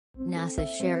NASA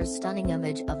shares stunning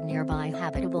image of nearby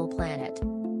habitable planet.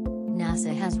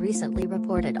 NASA has recently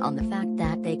reported on the fact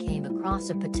that they came across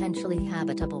a potentially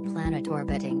habitable planet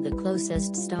orbiting the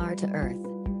closest star to Earth.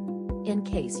 In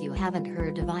case you haven't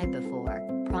heard of I before,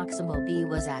 Proxima B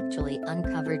was actually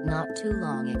uncovered not too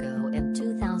long ago in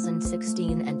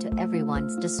 2016, and to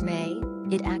everyone's dismay,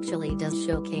 it actually does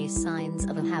showcase signs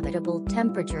of a habitable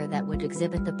temperature that would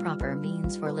exhibit the proper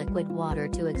means for liquid water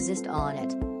to exist on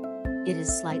it. It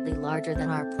is slightly larger than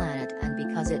our planet, and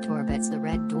because it orbits the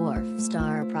red dwarf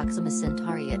star Proxima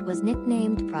Centauri, it was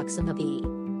nicknamed Proxima B.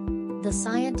 The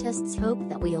scientists hope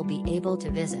that we'll be able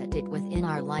to visit it within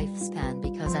our lifespan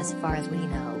because, as far as we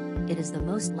know, it is the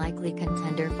most likely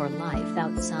contender for life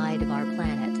outside of our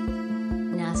planet.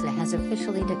 NASA has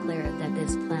officially declared that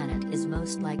this planet is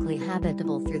most likely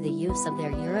habitable through the use of their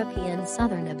European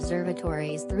Southern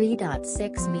Observatory's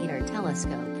 3.6-meter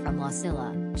telescope from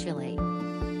Silla, Chile.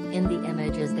 In the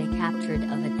images they captured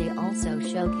of it, they also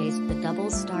showcased the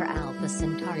double star Alpha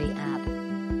Centauri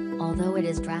AB. Although it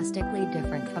is drastically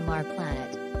different from our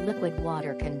planet, liquid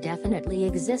water can definitely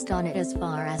exist on it as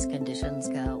far as conditions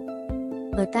go.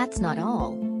 But that's not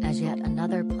all, as yet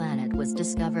another planet was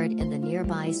discovered in the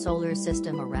nearby solar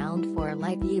system around 4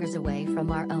 light-years away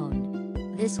from our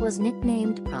own. This was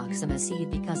nicknamed Proxima C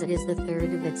because it is the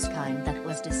third of its kind that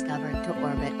was discovered to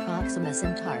orbit Proxima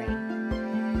Centauri.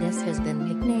 This has been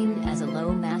nicknamed as a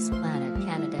low-mass planet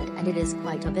candidate, and it is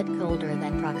quite a bit colder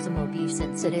than Proxima B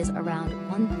since it is around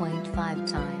 1.5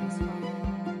 times